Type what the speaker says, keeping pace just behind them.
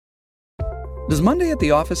Does Monday at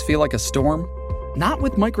the office feel like a storm? Not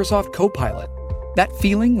with Microsoft Copilot. That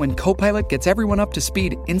feeling when Copilot gets everyone up to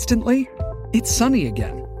speed instantly? It's sunny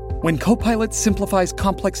again. When Copilot simplifies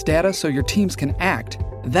complex data so your teams can act,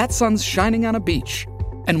 that sun's shining on a beach.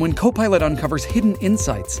 And when Copilot uncovers hidden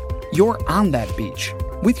insights, you're on that beach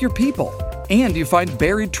with your people, and you find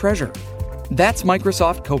buried treasure. That's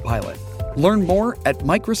Microsoft Copilot. Learn more at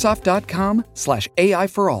Microsoft.com/AI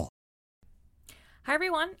for all. Hi,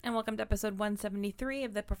 everyone, and welcome to episode 173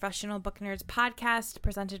 of the Professional Book Nerds podcast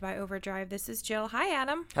presented by Overdrive. This is Jill. Hi,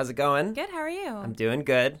 Adam. How's it going? Good. How are you? I'm doing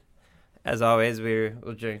good. As always,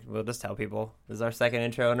 we'll just tell people this is our second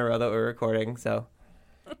intro in a row that we're recording, so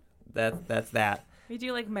that's that. We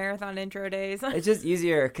do like marathon intro days. It's just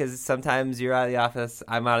easier because sometimes you're out of the office.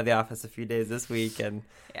 I'm out of the office a few days this week, and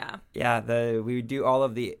we do all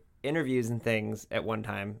of the interviews and things at one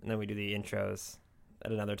time, and then we do the intros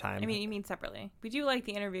at another time. I mean, you mean separately. We do like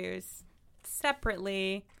the interviews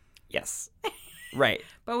separately. Yes. Right.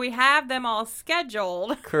 But we have them all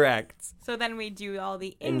scheduled. Correct. So then we do all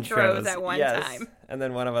the intros at one time. And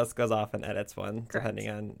then one of us goes off and edits one, depending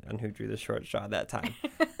on who drew the short straw that time.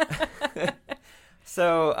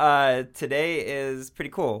 So today is pretty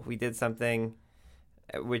cool. We did something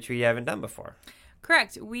which we haven't done before.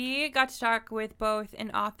 Correct. We got to talk with both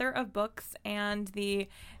an author of books and the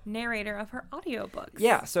narrator of her audiobooks.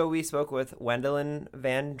 Yeah, so we spoke with Wendelin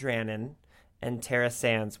VanDraanen and Tara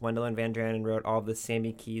Sands. Wendelin VanDraanen wrote all of the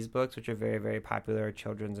Sammy Keys books, which are very, very popular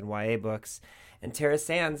children's and YA books. And Tara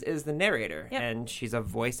Sands is the narrator, and she's a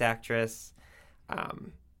voice actress.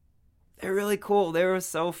 They're really cool. They were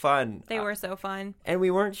so fun. They were so fun. And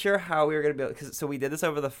we weren't sure how we were going to be able to, so we did this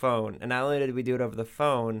over the phone. And not only did we do it over the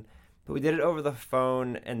phone, but we did it over the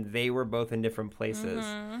phone, and they were both in different places.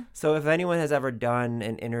 Mm-hmm. So if anyone has ever done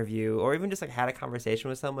an interview or even just like had a conversation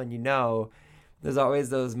with someone, there's always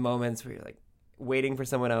those moments where you're like waiting for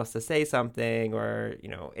someone else to say something, or,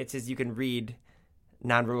 it's just you can read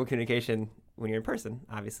nonverbal communication when you're in person,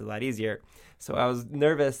 obviously a lot easier. So I was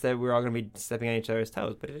nervous that we were all going to be stepping on each other's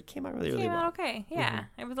toes, but it came out really well. It came out okay. Yeah,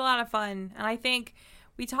 mm-hmm. It was a lot of fun. And I think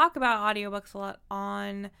we talk about audiobooks a lot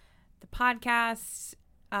on the podcast.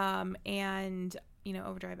 And,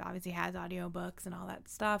 Overdrive obviously has audiobooks and all that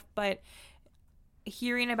stuff, but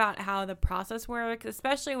hearing about how the process works,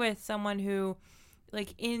 especially with someone who,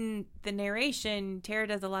 like in the narration, Tara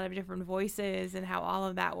does a lot of different voices and how all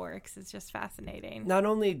of that works is just fascinating. Not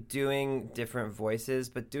only doing different voices,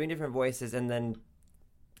 but doing different voices and then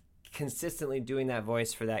consistently doing that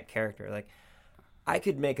voice for that character. Like, I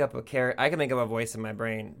could make up a voice in my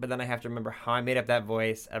brain, but then I have to remember how I made up that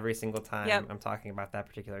voice every single time I'm talking about that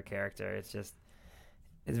particular character. It's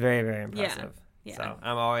very, very impressive. Yeah. So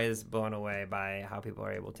I'm always blown away by how people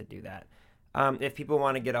are able to do that. If people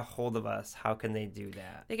want to get a hold of us, how can they do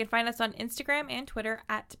that? They can find us on Instagram and Twitter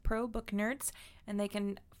at ProBookNerds, and they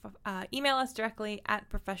can email us directly at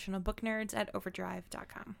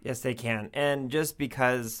professionalbooknerds@overdrive.com. Yes, they can. And just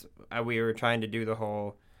because we were trying to do the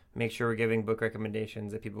whole make sure we're giving book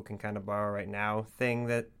recommendations that people can kind of borrow right now thing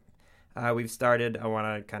that we've started, I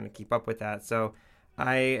want to kind of keep up with that. So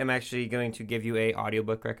I am actually going to give you a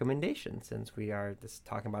audiobook recommendation since we are just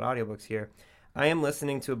talking about audiobooks here. I am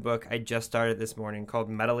listening to a book I just started this morning called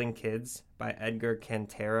Meddling Kids by Edgar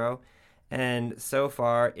Cantero. And so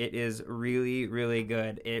far, it is really, really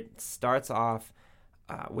good. It starts off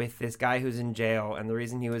with this guy who's in jail. And the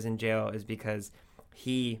reason he was in jail is because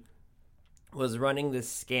he was running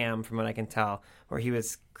this scam, from what I can tell, where he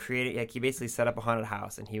was he basically set up a haunted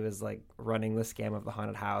house, and he was like running the scam of the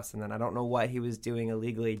haunted house. And then I don't know what he was doing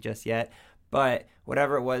illegally just yet, but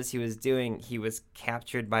whatever it was he was doing, he was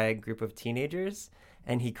captured by a group of teenagers,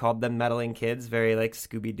 and he called them meddling kids, very like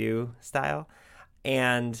Scooby-Doo style.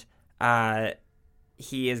 And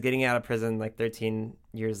he is getting out of prison like 13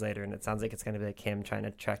 years later, and it sounds like it's going to be like him trying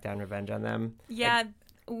to track down revenge on them. Yeah.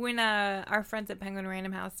 When our friends at Penguin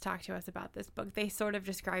Random House talked to us about this book, they sort of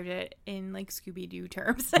described it in like Scooby-Doo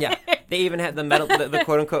terms. Yeah, they even have the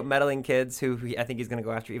quote-unquote meddling kids who I think he's going to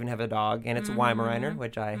go after even have a dog, and it's Weimaraner,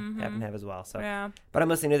 which I happen to have as well. So, but I'm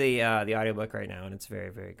listening to the audiobook right now, and it's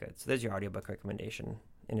very, very good. So there's your audiobook recommendation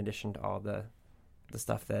in addition to all the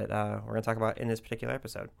stuff that we're going to talk about in this particular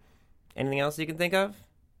episode. Anything else you can think of?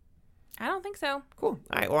 I don't think so. Cool.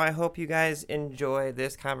 All right, well, I hope you guys enjoy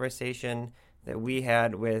this conversation that we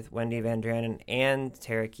had with Wendy VanDraanen and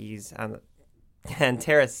Tara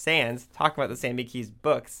Sands talking about the Sammy Keys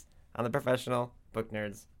books on the Professional Book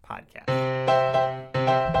Nerds podcast.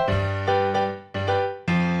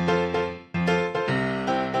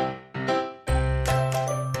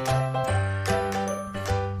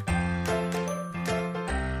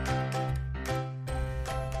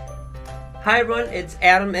 Hi everyone, it's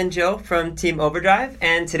Adam and Jill from Team Overdrive,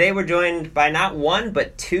 and today we're joined by not one,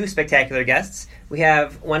 but two spectacular guests. We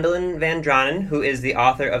have Wendelin VanDraanen, who is the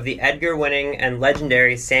author of the Edgar-winning and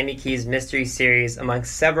legendary Sammy Keys mystery series,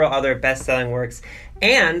 amongst several other best-selling works.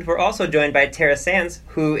 And we're also joined by Tara Sands,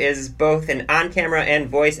 who is both an on-camera and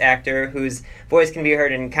voice actor, whose voice can be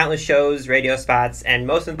heard in countless shows, radio spots, and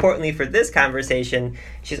most importantly for this conversation,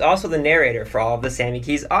 she's also the narrator for all of the Sammy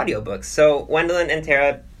Keys audiobooks. So, Wendelin and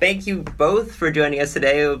Tara, thank you both for joining us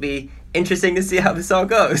today. It will be interesting to see how this all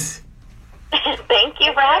goes. Thank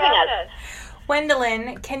you for having us.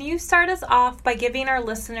 Wendelin, can you start us off by giving our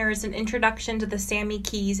listeners an introduction to the Sammy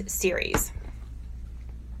Keys series?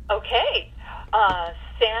 Okay.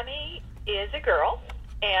 Sammy is a girl,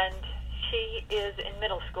 and she is in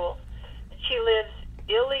middle school. She lives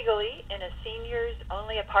illegally in a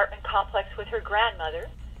seniors-only apartment complex with her grandmother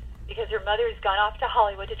because her mother has gone off to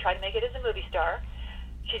Hollywood to try to make it as a movie star.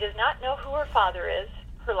 She does not know who her father is.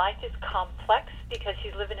 Her life is complex because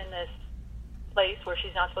she's living in this place where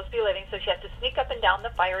she's not supposed to be living, so she has to sneak up and down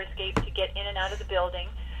the fire escape to get in and out of the building.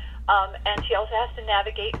 And she also has to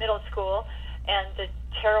navigate middle school and the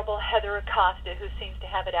terrible Heather Acosta, who seems to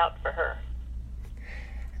have it out for her.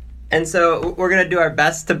 And so we're going to do our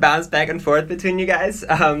best to bounce back and forth between you guys.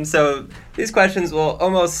 So these questions will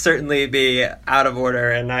almost certainly be out of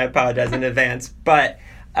order, and I apologize in advance. But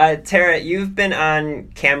Tara, you've been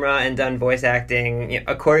on camera and done voice acting,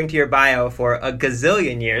 according to your bio, for a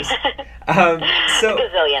gazillion years.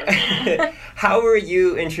 Gazillion. How were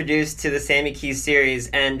you introduced to the Sammy Keys series?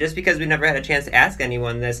 And just because we've never had a chance to ask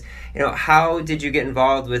anyone this, how did you get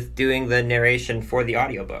involved with doing the narration for the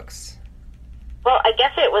audiobooks? Well, I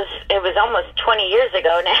guess it was almost 20 years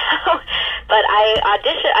ago now, but I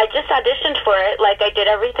just auditioned for it like I did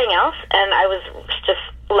everything else, and I was just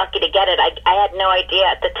lucky to get it. I had no idea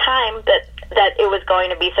at the time that it was going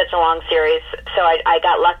to be such a long series, so I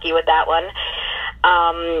got lucky with that one.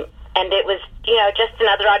 And it was, just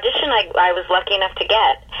another audition I was lucky enough to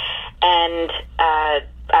get. And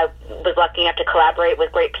I was lucky enough to collaborate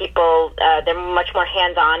with great people. They're much more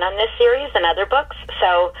hands-on on this series than other books.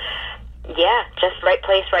 So, yeah, just right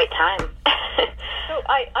place, right time. So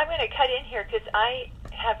I'm going to cut in here because I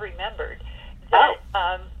have remembered that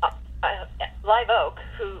Live Oak,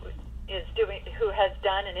 who has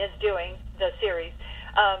done and is doing the series,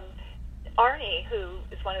 Arnie, who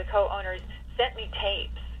is one of the co-owners, sent me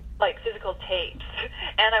tapes, like physical tapes,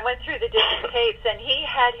 and I went through the different tapes, and he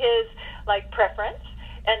had his preference,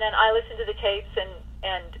 and then I listened to the tapes,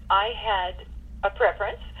 and I had a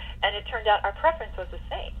preference, and it turned out our preference was the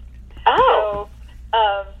same. Oh.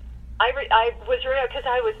 So I was because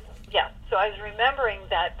I was remembering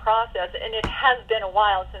that process, and it has been a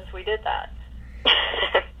while since we did that.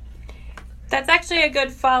 That's actually a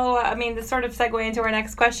good follow-up. I mean, the sort of segue into our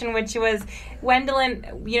next question, which was,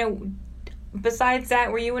 Wendelin, besides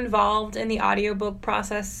that, were you involved in the audiobook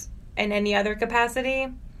process in any other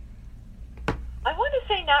capacity? I want to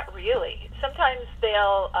say not really. Sometimes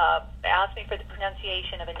they'll ask me for the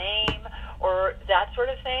pronunciation of a name or that sort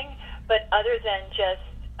of thing, but other than just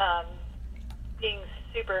being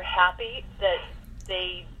super happy that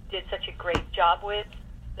they did such a great job with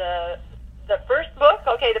the first book.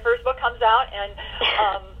 Okay, the first book comes out, and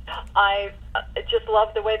I just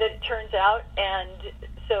love the way that it turns out, and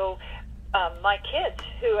so my kids,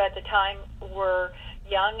 who at the time were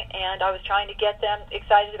young, and I was trying to get them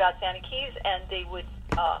excited about Sammy Keys, and they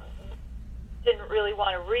didn't really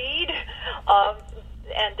want to read,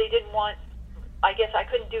 and they didn't want. I guess I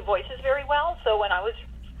couldn't do voices very well, so when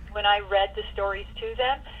I read the stories to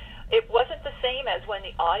them, it wasn't the same as when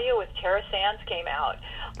the audio with Tara Sands came out,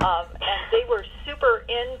 and they were super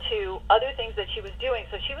into other things that she was doing.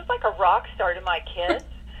 So she was like a rock star to my kids.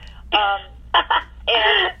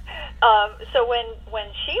 So when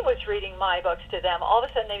she was reading my books to them, all of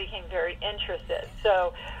a sudden they became very interested.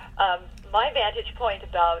 So my vantage point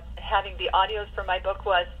about having the audios for my book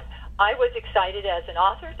was I was excited as an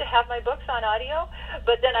author to have my books on audio,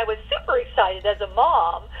 but then I was super excited as a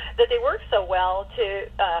mom that they worked so well to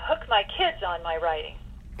hook my kids on my writing.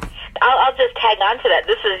 I'll just tag on to that.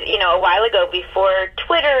 This is, a while ago before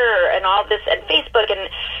Twitter and all this and Facebook, and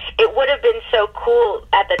it would have been so cool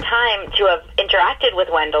at the time to have interacted with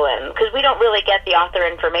Wendelin, because we don't really get the author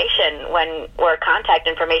information or contact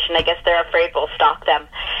information. I guess they're afraid we'll stalk them.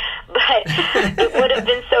 But it would have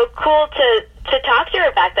been so cool to talk to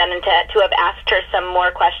her back then and to have asked her some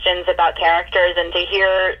more questions about characters and to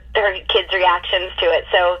hear her kids' reactions to it.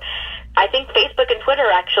 So I think Facebook and Twitter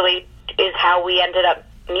actually is how we ended up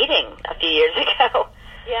meeting a few years ago.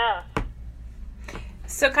 Yeah.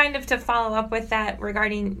 So kind of to follow up with that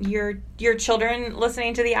regarding your children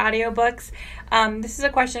listening to the audiobooks, this is a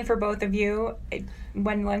question for both of you.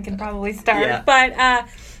 Wendelin can probably start. Yeah. But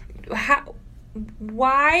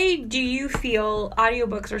why do you feel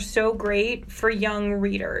audiobooks are so great for young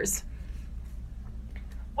readers?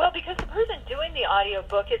 Well, because the person doing the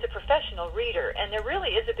audiobook is a professional reader, and there really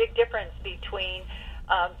is a big difference between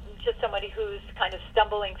just somebody who's kind of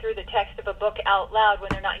stumbling through the text of a book out loud when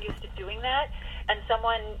they're not used to doing that, and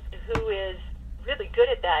someone who is really good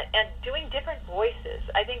at that and doing different voices.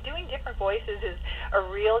 I think doing different voices is a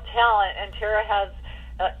real talent, and Tara has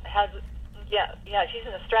she's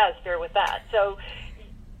in the stratosphere with that. So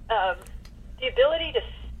the ability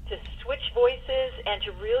to switch voices and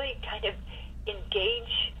to really kind of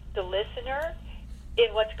engage the listener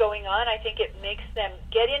in what's going on, I think it makes them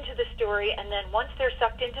get into the story, and then once they're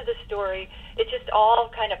sucked into the story, it just all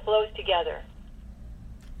kind of flows together.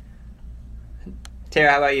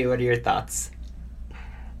 Tara, how about you? What are your thoughts?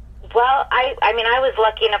 Well, I mean, I was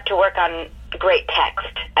lucky enough to work on great text.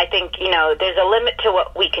 I think, there's a limit to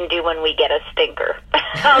what we can do when we get a stinker.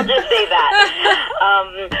 I'll just say that.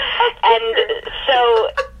 And so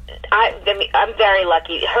I'm very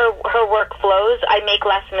lucky. Her work flows. I make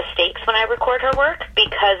less mistakes when I record her work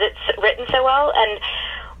because it's written so well. And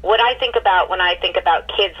what I think about when I think about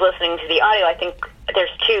kids listening to the audio, I think there's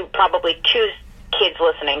probably two kids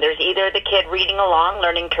listening. There's either the kid reading along,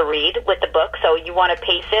 learning to read with the book, so you want to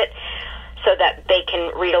pace it so that they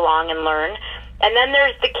can read along and learn. And then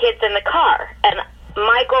there's the kids in the car. And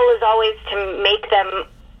my goal is always to make them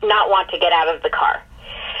not want to get out of the car.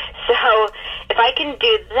 So if I can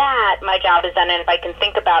do that, my job is done. And if I can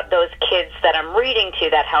think about those kids that I'm reading to,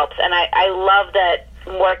 that helps. And I love that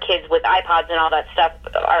more kids with iPods and all that stuff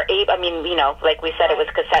are able, like we said, it was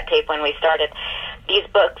cassette tape when we started. These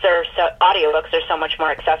audiobooks are so much more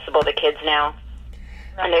accessible to kids now.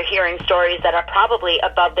 And they're hearing stories that are probably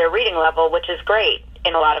above their reading level, which is great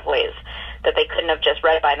in a lot of ways, that they couldn't have just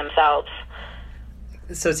read by themselves.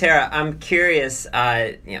 So, Tara, I'm curious,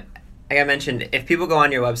 like I mentioned, if people go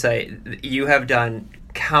on your website, you have done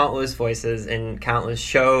countless voices in countless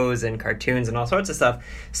shows and cartoons and all sorts of stuff.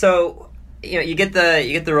 So, you get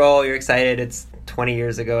the role, you're excited, it's 20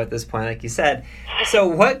 years ago at this point, like you said. So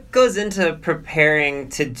what goes into preparing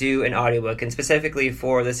to do an audiobook, and specifically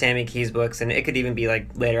for the Sammy Keys books, and it could even be like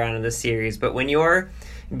later on in the series, but when you're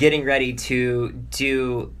getting ready to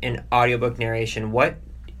do an audiobook narration, what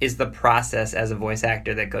is the process as a voice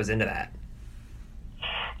actor that goes into that?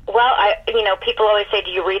 Well, people always say,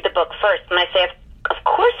 do you read the book first? And I say, of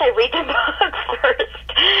course I read the book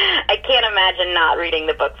first. I can't imagine not reading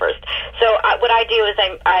the book first. So what I do is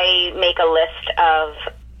I make a list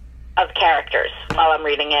of characters while I'm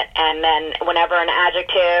reading it, and then whenever an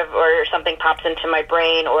adjective or something pops into my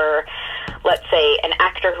brain, or let's say an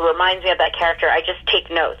actor who reminds me of that character, I just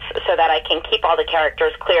take notes so that I can keep all the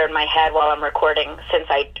characters clear in my head while I'm recording, since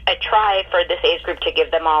I try for this age group to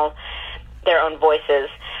give them all their own voices.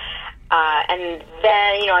 And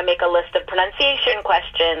then, I make a list of pronunciation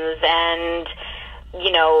questions and,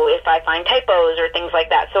 if I find typos or things like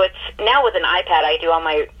that. So it's now with an iPad, I do all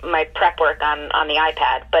my prep work on the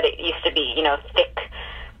iPad, but it used to be, thick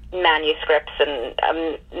manuscripts and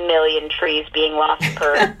a million trees being lost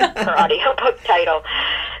per audiobook title.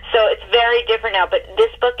 So it's very different now. But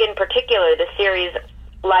this book in particular, the series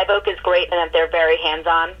Live Oak, is great in that they're very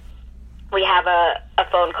hands-on. We have a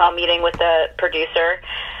phone call meeting with the producer,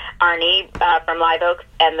 Arnie, from Live Oak,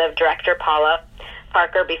 and the director, Paula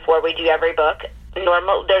Parker, before we do every book.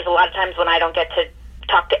 There's a lot of times when I don't get to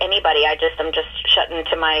talk to anybody. I'm just shut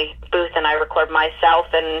into my booth and I record myself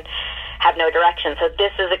and have no direction. So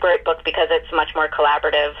this is a great book because it's much more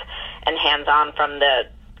collaborative and hands-on from the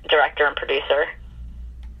director and producer.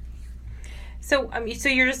 So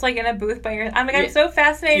you're just like in a booth by yourself. I'm so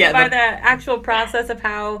fascinated by the actual process of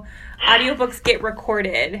how audiobooks get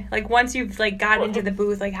recorded. Like once you've got into the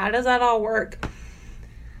booth, how does that all work?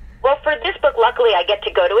 Well, for this book, luckily, I get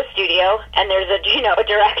to go to a studio, and there's a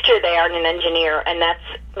director there and an engineer, and that's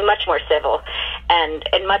much more civil, and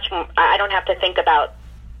much more, I don't have to think about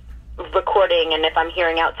recording and if I'm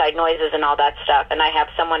hearing outside noises and all that stuff, and I have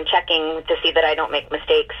someone checking to see that I don't make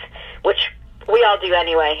mistakes, which we all do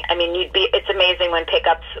anyway. I mean, it's amazing when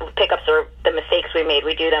pickups are the mistakes we made.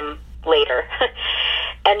 We do them later.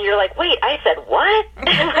 And you're like, wait, I said what?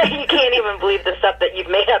 You can't even believe the stuff that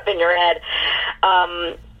you've made up in your head.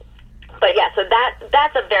 But yeah, so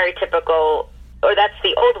that's a very typical, or that's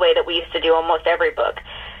the old way that we used to do almost every book.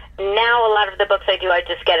 Now a lot of the books I do, I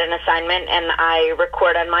just get an assignment and I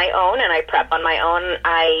record on my own and I prep on my own.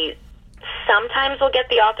 I sometimes will get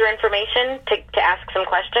the author information to ask some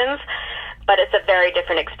questions, but it's a very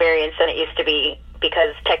different experience than it used to be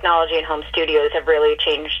because technology and home studios have really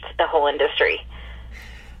changed the whole industry.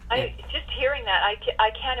 Just hearing that,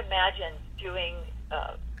 I can't imagine doing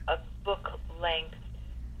a book-length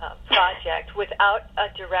project without a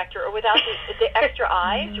director or without the extra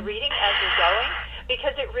eyes reading as you're going,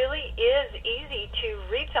 because it really is easy to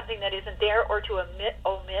read something that isn't there or to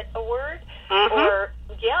omit a word. Or,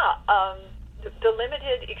 the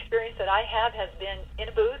limited experience that I have has been in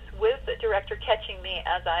a booth with the director catching me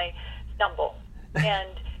as I stumble.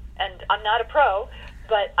 And I'm not a pro,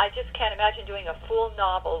 but I just can't imagine doing a full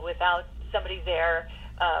novel without somebody there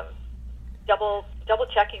double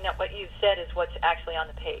checking that what you've said is what's actually on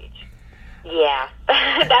the page. Yeah,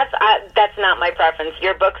 that's not my preference.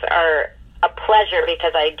 Your books are a pleasure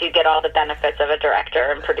because I do get all the benefits of a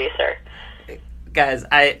director and producer. Guys,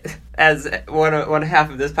 as one half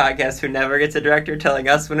of this podcast who never gets a director telling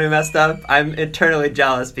us when we messed up, I'm eternally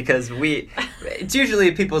jealous because it's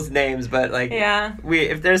usually people's names, but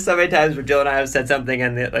if there's so many times where Jill and I have said something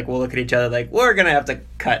and we'll look at each other like we're gonna have to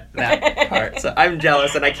cut that part. So I'm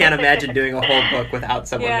jealous, and I can't imagine doing a whole book without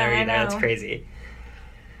someone there either. That's crazy.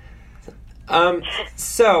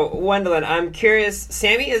 So Wendelin, I'm curious.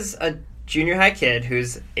 Sammy is a junior high kid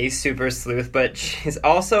who's a super sleuth, but she's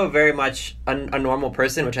also very much a normal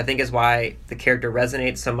person, which I think is why the character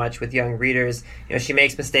resonates so much with young readers. You know, she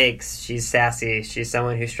makes mistakes, she's sassy, she's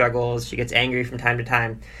someone who struggles, she gets angry from time to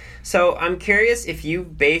time. So I'm curious if you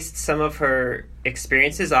based some of her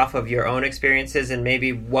experiences off of your own experiences, and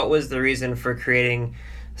maybe what was the reason for creating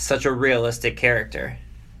such a realistic character?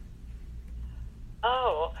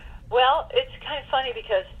 Oh, well, it's kind of funny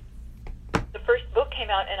because the first book came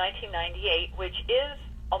out in 1998, which is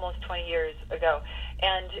almost 20 years ago.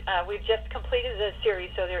 And we've just completed the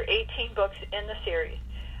series, so there are 18 books in the series,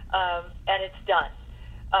 and it's done.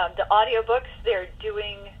 The audiobooks, they're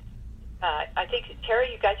doing, I think,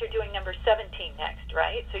 Terry, you guys are doing number 17 next,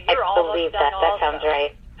 right? So you're almost done. That sounds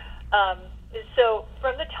right. So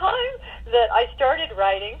from the time that I started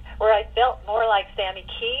writing, where I felt more like Sammy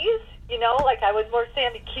Keys, you know, like I was more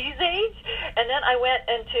Sammy Keys' age, and then I went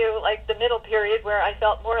into like the middle period where I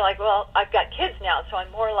felt more like, well, I've got kids now, so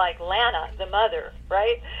I'm more like Lana, the mother,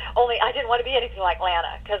 right? Only I didn't want to be anything like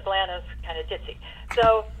Lana because Lana's kind of ditzy.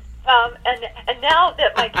 So, and now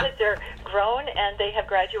that my kids are grown and they have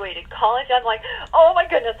graduated college, I'm like, oh my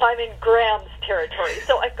goodness, I'm in Graham's territory.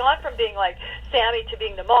 So I've gone from being like Sammy to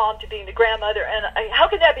being the mom to being the grandmother, and how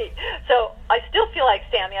could that be? So I still feel like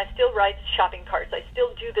Sammy. I still write shopping carts. I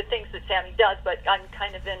still do the things that Sammy does, but I'm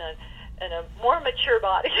kind of in a more mature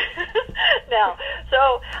body now.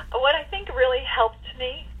 So what I think really helped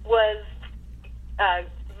me was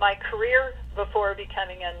my career before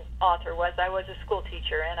becoming an author was I was a school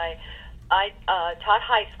teacher, and I taught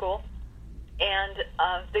high school, and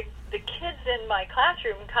the kids in my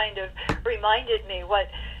classroom kind of reminded me what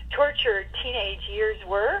tortured teenage years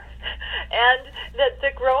were, and that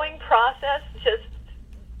the growing process just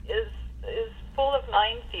is full of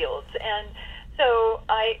minefields. And so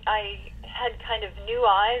I had kind of new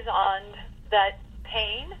eyes on that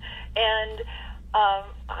pain, and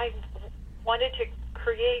I wanted to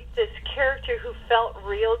create this character who felt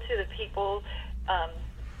real to the people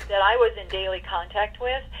that I was in daily contact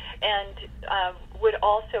with, and would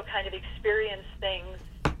also kind of experience things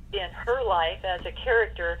in her life as a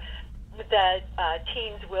character that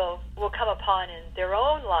teens will come upon in their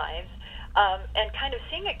own lives, and kind of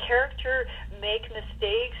seeing a character make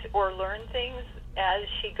mistakes or learn things as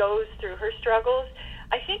she goes through her struggles,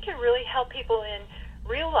 I think can really help people in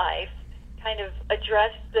real life kind of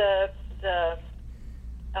address the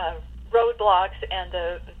roadblocks and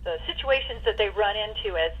the situations that they run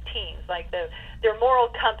into as teens. Like their moral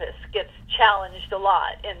compass gets challenged a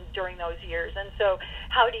lot during those years. And so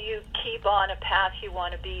how do you keep on a path you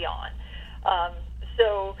want to be on?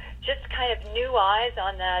 So just kind of new eyes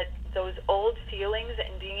on those old feelings,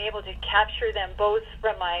 and being able to capture them both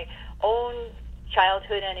from my own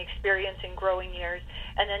childhood and experience in growing years,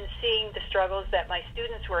 and then seeing the struggles that my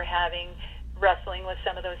students were having, wrestling with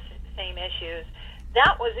some of those same issues.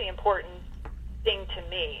 That was the important thing to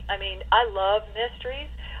me. I mean, I love mysteries.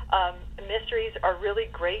 Mysteries are really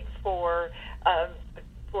great for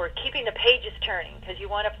keeping the pages turning, because you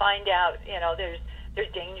want to find out,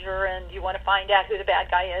 there's danger, and you want to find out who the bad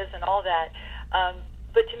guy is and all that.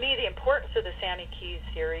 But to me, the importance of the Sammy Keys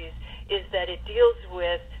series is that it deals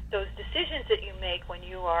with those decisions that you make when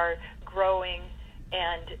you are growing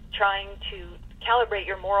and trying to calibrate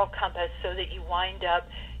your moral compass so that you wind up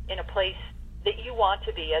in a place that you want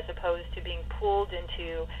to be, as opposed to being pulled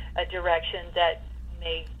into a direction that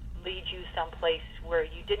may lead you someplace where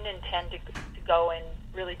you didn't intend to go, and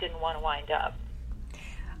really didn't want to wind up.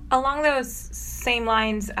 Along those same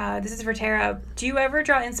lines, this is for Tara. Do you ever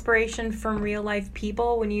draw inspiration from real life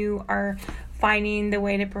people when you are finding the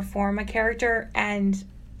way to perform a character? And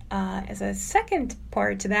as a second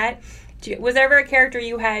part to that, was there ever a character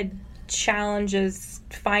you had challenges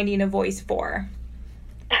finding a voice for?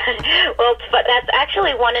 Well, but that's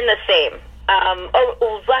actually one and the same.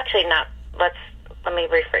 Actually not. Let me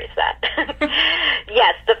rephrase that.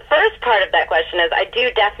 Yes, the first part of that question is I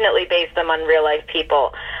do definitely base them on real life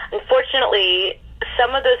people. Unfortunately,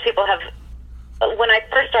 some of those people have. When I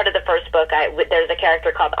first started the first book, there's a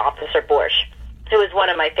character called Officer Borsch, who is one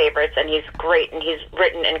of my favorites, and he's great, and he's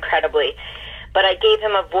written incredibly. But I gave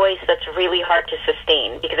him a voice that's really hard to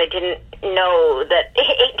sustain because I didn't know that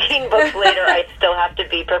 18 books later I still have to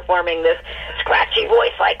be performing this scratchy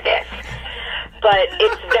voice like this. But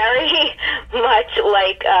it's very much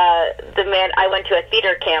like the man. I went to a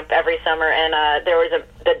theater camp every summer, and there was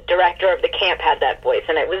the director of the camp had that voice,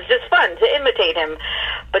 and it was just fun to imitate him.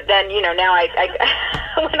 But then, now I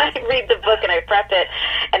when I read the book and I prep it,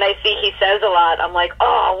 and I see he says a lot, I'm like,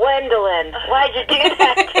 oh, Wendelin, why'd you do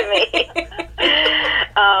that to me?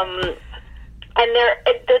 And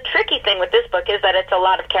the tricky thing with this book is that it's a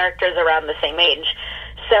lot of characters around the same age.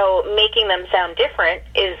 So making them sound different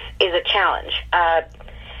is a challenge.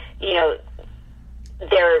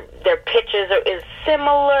 Their pitches is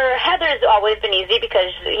similar. Heather's always been easy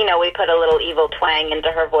because, we put a little evil twang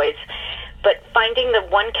into her voice. But finding the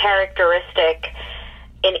one characteristic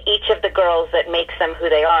in each of the girls that makes them who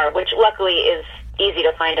they are, which luckily is easy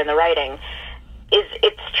to find in the writing,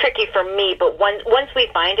 it's tricky for me. But once we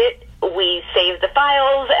find it, we save the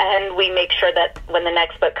files, and we make sure that when the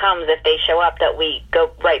next book comes, if they show up, that we go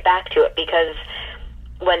right back to it. Because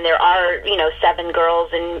when there are, 7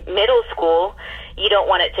 girls in middle school, you don't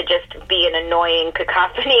want it to just be an annoying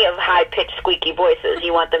cacophony of high-pitched, squeaky voices.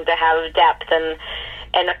 You want them to have depth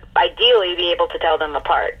and ideally be able to tell them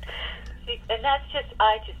apart. See, and I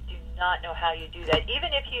just do not know how you do that.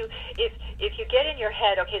 Even if you get in your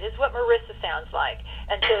head, okay, this is what Marissa sounds like,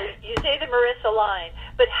 and so you say the Marissa line,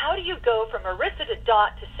 but how do you go from Marissa to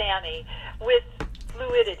Dot to Sammy with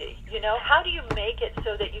fluidity? How do you make it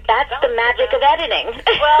so that you can? That's the magic of editing.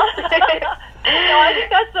 Well, I think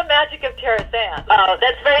that's the magic of Tara Sands. Oh,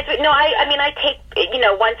 that's very sweet. No, I take,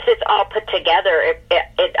 once it's all put together,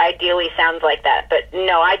 it ideally sounds like that. But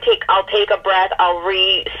no, I'll take a breath. I'll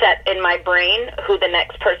reset in my brain who the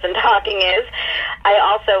next person talking is. I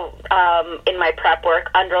also, in my prep work,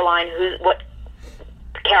 underline what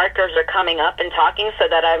characters are coming up and talking so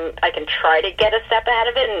that I can try to get a step ahead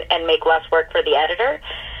of it and make less work for the editor.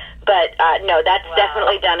 But no, that's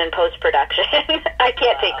definitely done in post-production. I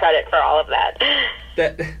can't take credit for all of that.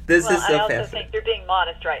 This is so I also fascinating. think you're being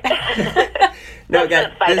modest right now. No,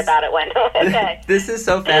 guys, fight about it, Wendell. Okay. This is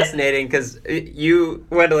so fascinating because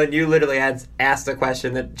Wendelin, you literally had asked a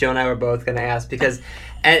question that Joe and I were both going to ask because,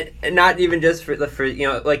 and not even just for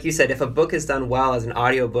like you said, if a book is done well as an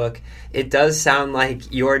audiobook, it does sound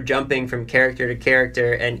like you're jumping from character to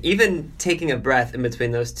character and even taking a breath in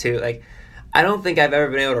between those two. Like, I don't think I've ever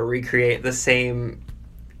been able to recreate the same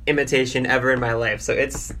imitation ever in my life. So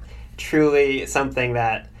it's truly something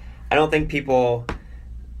that I don't think people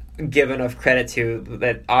give enough credit to,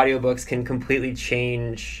 that audiobooks can completely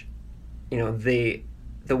change, the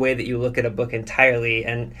way that you look at a book entirely.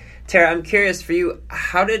 And Tara, I'm curious for you,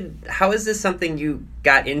 how is this something you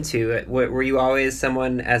got into? Were you always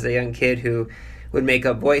someone as a young kid who would make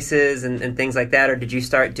up voices and things like that, or did you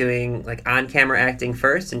start doing like on-camera acting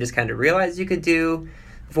first and just kind of realize you could do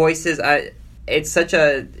voices? It's such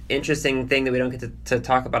a interesting thing that we don't get to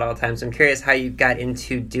talk about all the time, so I'm curious how you got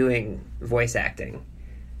into doing voice acting.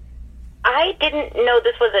 I didn't know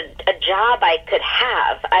this was a job I could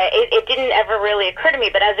have. It didn't ever really occur to me,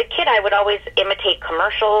 but as a kid I would always imitate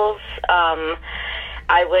commercials.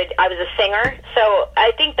 I was a singer, so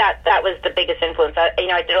I think that was the biggest influence. I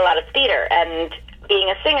did a lot of theater, and being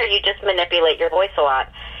a singer, you just manipulate your voice a lot.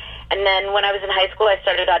 And then when I was in high school, I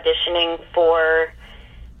started auditioning for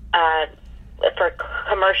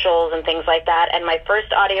commercials and things like that. And my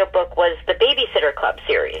first audiobook was the Babysitter Club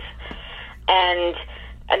series, and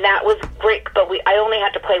that was great. But I only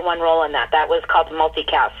had to play one role in that. That was called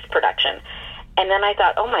multicast production. And then I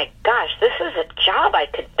thought, oh my gosh, this is a job I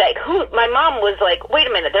could, my mom was like, wait a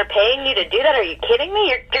minute, they're paying you to do that? Are you kidding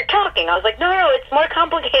me? You're talking. I was like, no, it's more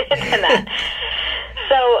complicated than that.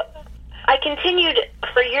 So I continued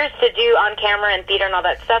for years to do on camera and theater and all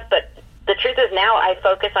that stuff, but the truth is now I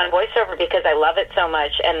focus on voiceover because I love it so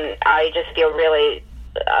much, and I just feel really,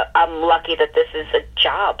 I'm lucky that this is a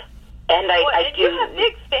job. And I do. You have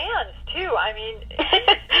big fans too. I mean,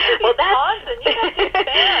 well, Wisconsin, you guys do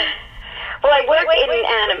fans. Well, I work in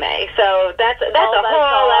anime, so that's a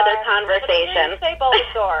whole other conversation. Say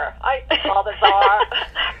Bulbasaur. Bulbasaur.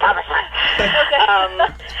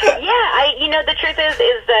 Yeah, the truth is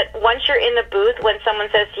that once you're in the booth, when someone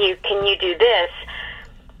says to you, "Can you do this?"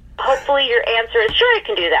 hopefully your answer is, "Sure, I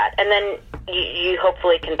can do that," and then you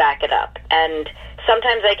hopefully can back it up. And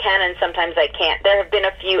sometimes I can, and sometimes I can't. There have been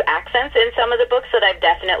a few accents in some of the books that I've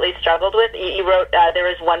definitely struggled with. You wrote there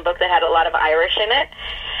was one book that had a lot of Irish in it.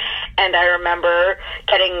 And I remember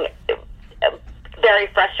getting very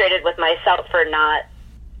frustrated with myself for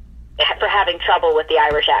having trouble with the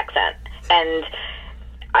Irish accent. And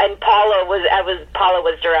Paula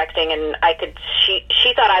was directing, and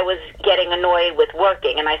she thought I was getting annoyed with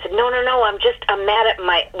working, and I said, no, I'm mad at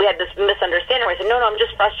we had this misunderstanding where I said, no, I'm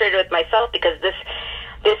just frustrated with myself because this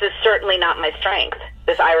is certainly not my strength,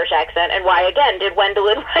 this Irish accent. And why, again, did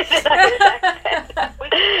Wendelin write an Irish accent?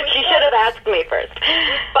 She should have asked me first.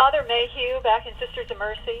 Was Father Mayhew back in Sisters of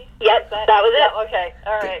Mercy? Yep, that was it. Yeah, okay,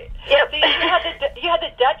 all right. Yep. So you had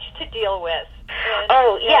the Dutch to deal with.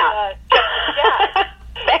 Yeah.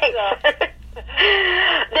 Thanks. So.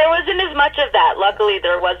 There wasn't as much of that. Luckily,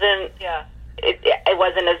 there wasn't. Yeah. It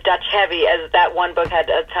wasn't as Dutch heavy as that one book had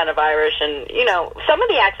a ton of Irish, and some of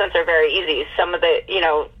the accents are very easy. Some of the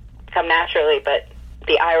come naturally, but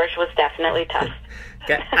the Irish was definitely tough.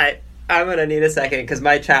 Okay, I'm gonna need a second because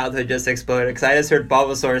my childhood just exploded because I just heard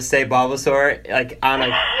Bulbasaur say Bulbasaur like on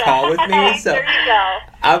a call with me. So there you go.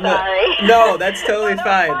 Sorry. No, that's totally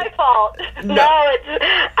fine. My fault. No,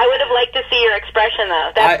 I would have liked to see your expression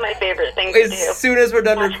though. That's my favorite thing to do. As soon as we're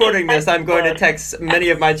done recording this, I'm going to text many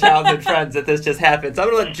of my childhood friends that this just happened. So I'm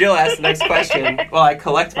gonna let Jill ask the next question while I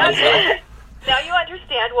collect myself. Now you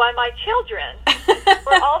understand why my children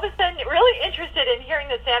were all of a sudden really interested in hearing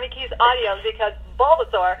the Sammy Keys audio because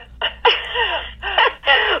Bulbasaur.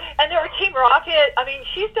 and there were Team Rocket. I mean,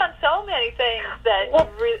 she's done so many things that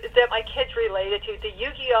my kids related to. The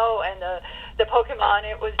Yu-Gi-Oh! And the Pokemon.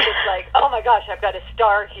 It was just like, oh my gosh, I've got a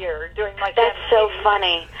star here doing my That's Sammy so Keys.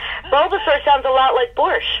 funny. Bulbasaur sounds a lot like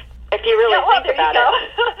Borscht. If you really think about it.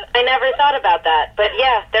 I never thought about that. But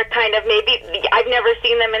yeah, they're kind of maybe, I've never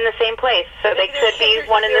seen them in the same place, so they could be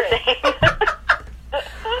one and the same.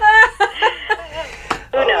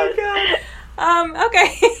 Who knows?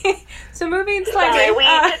 Okay. So moving slightly. Sorry,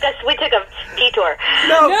 we took a detour.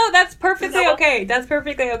 No, that's perfectly okay. That's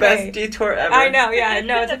perfectly okay. Best detour ever. I know, yeah,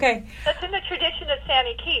 no, it's okay. That's in the tradition of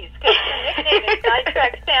Sammy Keys, because her nickname is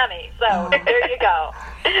Sidetrack Sammy. So there you go.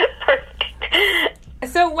 Perfect.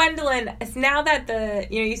 So Wendelin, now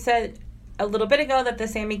that you said a little bit ago that the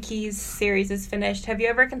Sammy Keys series is finished, have you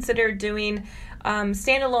ever considered doing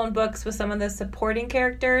standalone books with some of the supporting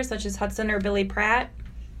characters, such as Hudson or Billy Pratt?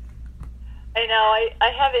 I know. I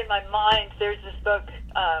have in my mind, there's this book,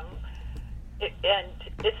 and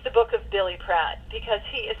it's the book of Billy Pratt, because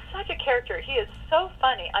he is such a character. He is so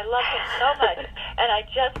funny. I love him so much, and I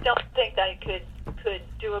just don't think that I could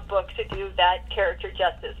do a book to do that character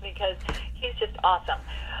justice, because he's just awesome.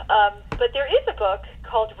 But there is a book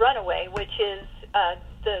called Runaway, which is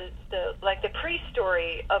the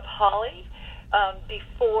pre-story of Holly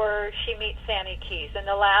before she meets Sammy Keys. And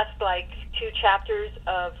the last 2 chapters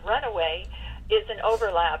of Runaway is an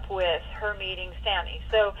overlap with her meeting Sammy.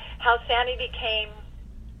 So how Sammy became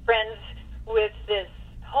friends with this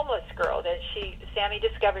homeless girl that Sammy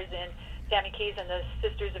discovers in Sammy Keys and the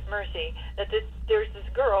Sisters of Mercy, that there's this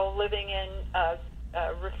girl living in a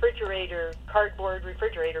cardboard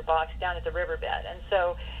refrigerator box down at the riverbed. And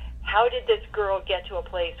so how did this girl get to a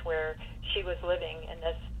place where she was living in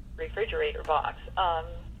this refrigerator box?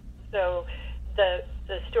 So the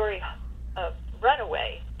story of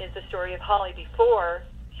Runaway is the story of Holly before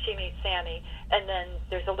she meets Sammy, and then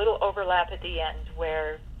there's a little overlap at the end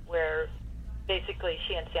where basically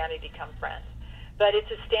she and Sammy become friends. But it's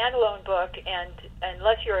a standalone book, and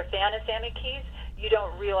unless you're a fan of Sammy Keys, you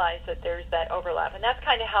don't realize that there's that overlap. And that's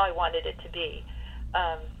kind of how I wanted it to be.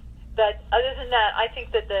 But other than that, I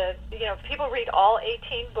think that if people read all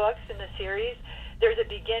 18 books in the series, there's a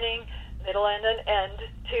beginning, middle, and an end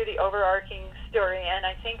to the overarching story. And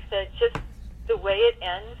I think that just the way it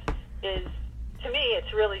ends is, to me,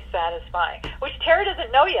 it's really satisfying. Which Tara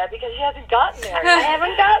doesn't know yet because she hasn't gotten there. I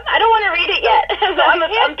don't want to read it yet.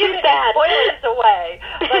 I'm too sad. Spoilers away.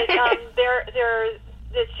 But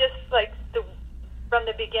it's just like from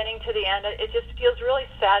the beginning to the end, it just feels really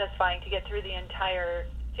satisfying to get through the entire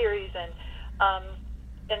series. And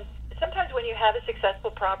sometimes when you have a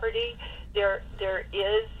successful property, there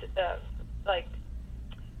is a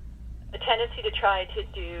tendency to try to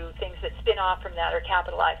do things that spin off from that or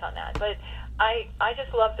capitalize on that. But I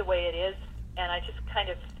just love the way it is, and I just kind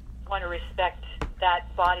of want to respect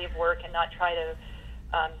that body of work and not try to.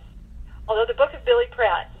 Although the book of Billy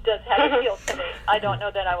Pratt does have appeal to me, I don't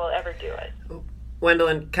know that I will ever do it.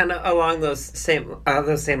 Wendelin, kind of along those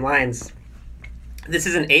same lines. This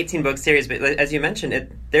is an 18-book series, but as you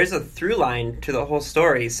mentioned, there's a through line to the whole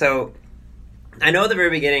story. So I know at the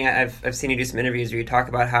very beginning, I've seen you do some interviews where you talk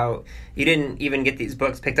about how you didn't even get these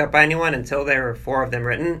books picked up by anyone until there were 4 of them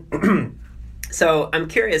written. So I'm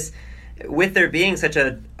curious, with there being such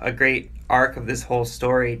a great arc of this whole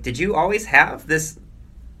story, did you always have this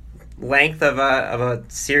length of a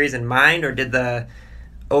series in mind, or did the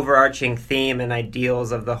overarching theme and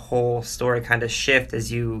ideals of the whole story kind of shift as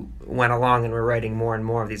you went along and were writing more and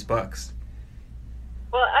more of these books?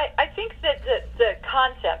 Well, I think that the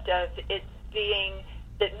concept of it being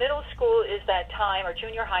that middle school is that time, or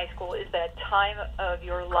junior high school is that time of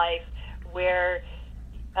your life where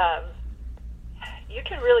you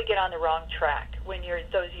can really get on the wrong track when you're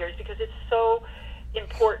those years, because it's so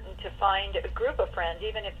important to find a group of friends,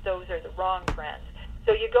 even if those are the wrong friends.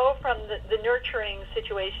 So you go from the nurturing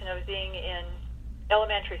situation of being in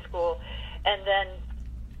elementary school, and then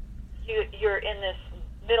you're in this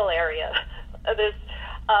middle area of this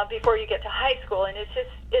before you get to high school, and it's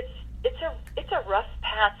a rough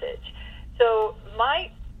passage. So my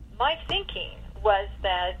thinking was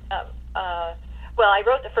that I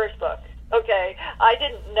wrote the first book. Okay, I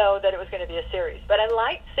didn't know that it was going to be a series, but I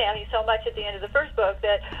liked Sammy so much at the end of the first book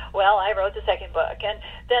that, I wrote the second book. And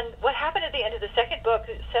then what happened at the end of the second book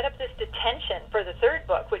set up this detention for the third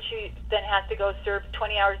book, which she then has to go serve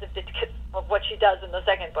 20 hours of what she does in the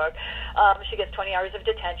second book. She gets 20 hours of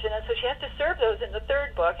detention, and so she has to serve those in the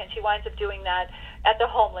third book, and she winds up doing that at the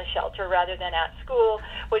homeless shelter rather than at school,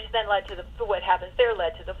 which then led to what happens there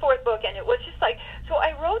led to the fourth book. And it was just like, so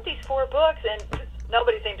I wrote these 4 books, and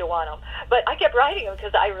nobody seemed to want them, but I kept writing them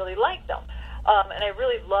because I really liked them, and I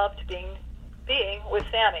really loved being with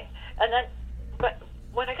Sammy. And then, but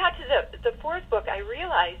when I got to the fourth book, I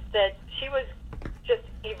realized that she was just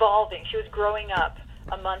evolving. She was growing up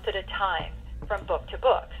a month at a time from book to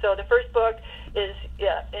book. So the first book is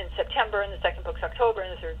in September, and the second book's October,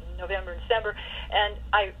 and the third November and December. And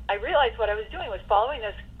I realized what I was doing was following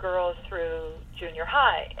this girl through junior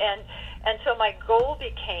high, and so my goal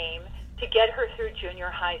became to get her through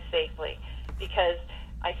junior high safely, because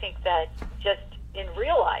I think that just in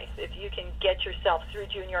real life, if you can get yourself through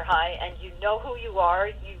junior high and you know who you are,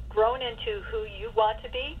 you've grown into who you want to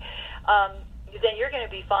be, then you're going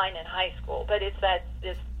to be fine in high school. But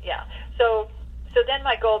So then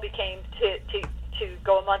my goal became to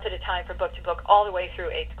go a month at a time from book to book all the way through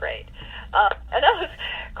 8th grade. And that was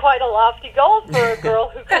quite a lofty goal for a girl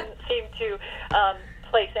who couldn't seem to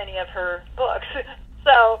place any of her books.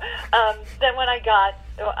 So then when I got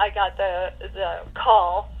the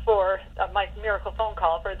call for my miracle phone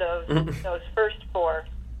call for those first 4,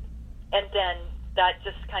 and then that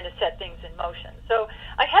just kind of set things in motion. So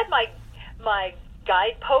I had my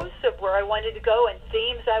guideposts of where I wanted to go and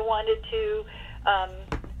themes I wanted to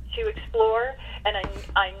explore, and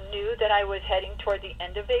I knew that I was heading toward the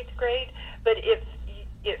end of 8th grade. But it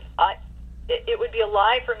would be a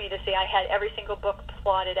lie for me to say I had every single book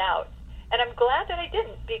plotted out. And I'm glad that I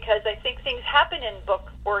didn't, because I think things happen in book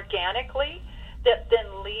organically that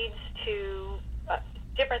then leads to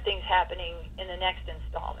different things happening in the next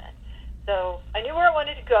installment. So I knew where I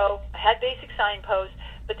wanted to go. I had basic signposts,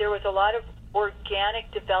 but there was a lot of organic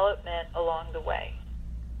development along the way.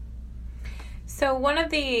 So one of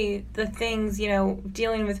the things,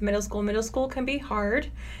 dealing with middle school can be hard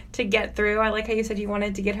to get through. I like how you said you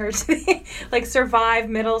wanted to get her to survive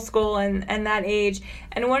middle school and that age.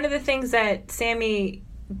 And one of the things that Sammy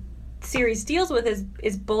series deals with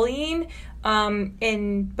is bullying,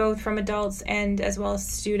 in both from adults and as well as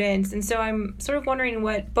students. And so I'm sort of wondering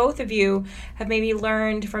what both of you have maybe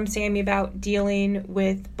learned from Sammy about dealing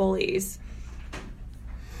with bullies.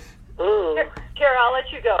 Ooh. Kara, I'll let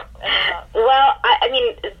you go. Well, I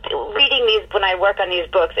mean, reading these, when I work on these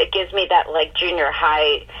books, it gives me that, junior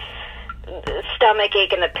high stomach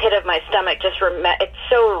ache in the pit of my stomach. It's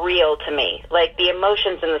so real to me. The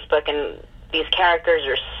emotions in this book and these characters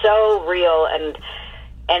are so real and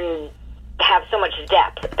have so much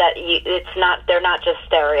depth that they're not just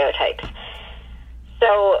stereotypes.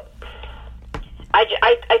 So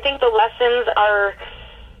I think the lessons are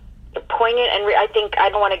poignant, and I think I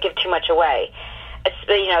don't want to give too much away.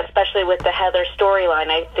 Especially with the Heather storyline,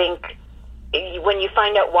 I think when you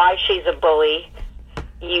find out why she's a bully,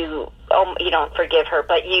 you don't forgive her,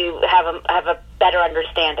 but you have a better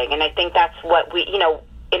understanding. And I think that's what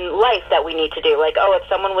in life that we need to do. Like, oh, if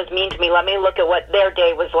someone was mean to me, let me look at what their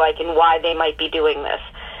day was like and why they might be doing this.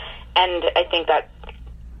 And I think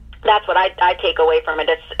that's what I take away from it.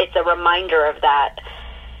 It's a reminder of that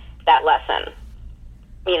lesson.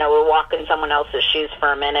 You know, we'll walk in someone else's shoes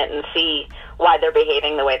for a minute and see why they're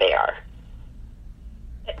behaving the way they are.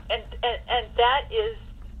 And that is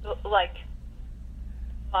like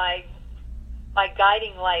my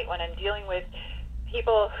guiding light when I'm dealing with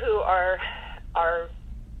people who are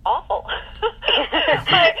awful.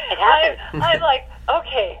 I'm like,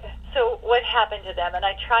 okay, so what happened to them? And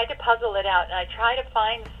I try to puzzle it out, and I try to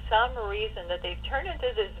find some reason that they've turned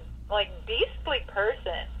into this like beastly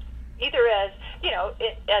person, either as, you know,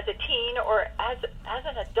 as a teen or as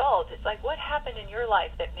an adult. It's like, what happened in your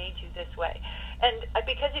life that made you this way? And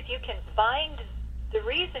because if you can find the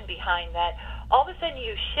reason behind that, all of a sudden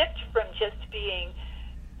you shift from just being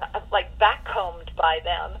like backcombed by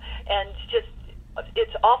them and just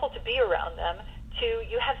it's awful to be around them to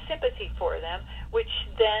you have sympathy for them, which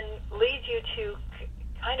then leads you to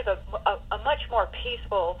kind of a much more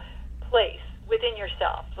peaceful place within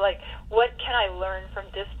yourself. Like, what can I learn from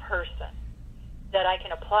this person that I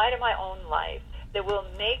can apply to my own life that will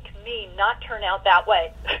make me not turn out that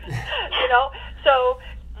way? You know, so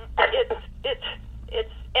it's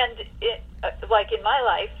like in my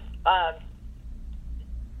life,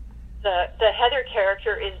 the Heather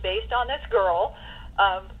character is based on this girl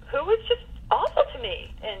who was just awful to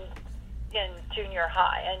me in junior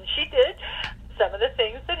high, and she did some of the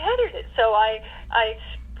things that Heather did. So I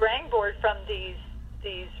sprangboard from these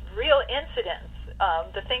real incidents.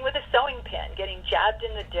 The thing with the sewing pin, getting jabbed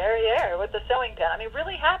in the derriere with the sewing pin. I mean, it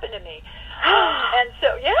really happened to me. And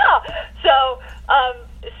so, yeah.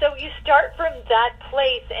 So you start from that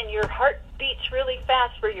place, and your heart beats really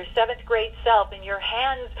fast for your 7th grade self, and your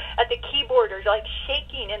hands at the keyboard are like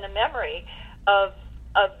shaking in the memory of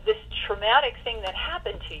this traumatic thing that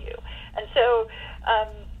happened to you. And so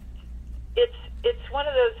it's one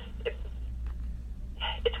of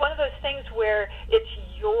those things where it's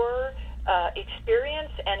your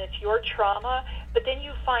experience and it's your trauma, but then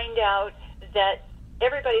you find out that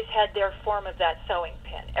everybody's had their form of that sewing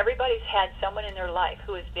pin. Everybody's had someone in their life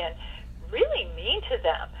who has been really mean to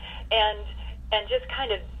them, and just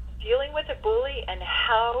kind of dealing with a bully and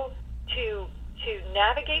how to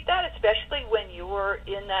navigate that, especially when you're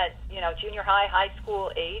in that, you know, junior high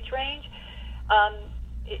school age range.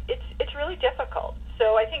 It's really difficult.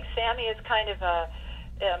 So I think Sammy is kind of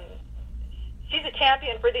she's a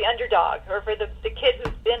champion for the underdog, or for the kid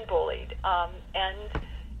who's been bullied. And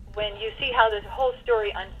when you see how this whole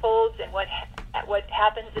story unfolds and what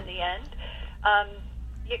happens in the end,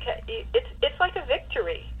 it's like a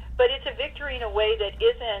victory, but it's a victory in a way that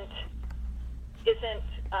isn't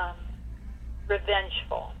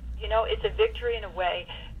revengeful. You know, it's a victory in a way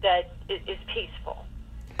that is peaceful.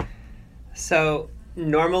 So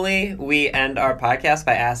normally we end our podcast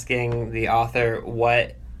by asking the author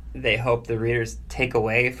what they hope the readers take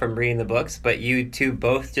away from reading the books, but you two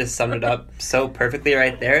both just summed it up so perfectly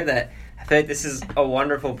right there that I feel like this is a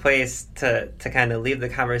wonderful place to kind of leave the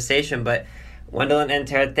conversation. But Wendelin and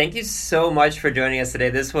Tara, thank you so much for joining us today.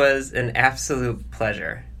 This was an absolute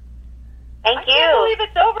pleasure. Thank you. I can't believe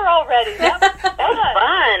it's over already. That was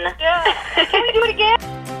fun. Yeah. Can we do it again?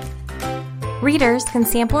 Readers can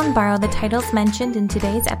sample and borrow the titles mentioned in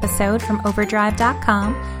today's episode from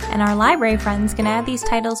Overdrive.com, and our library friends can add these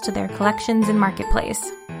titles to their collections in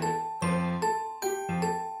Marketplace.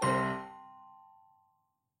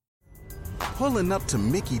 Pulling up to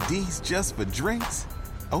Mickey D's just for drinks?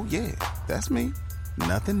 Oh yeah, that's me.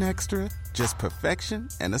 Nothing extra, just perfection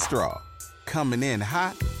and a straw. Coming in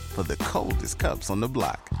hot for the coldest cups on the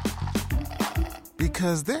block.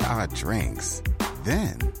 Because there are drinks.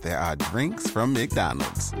 Then there are drinks from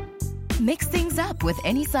McDonald's. Mix things up with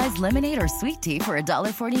any size lemonade or sweet tea for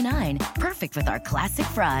 $1.49. Perfect with our classic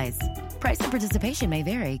fries. Price and participation may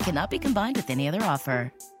vary. Cannot be combined with any other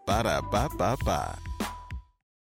offer. Ba-da-ba-ba-ba.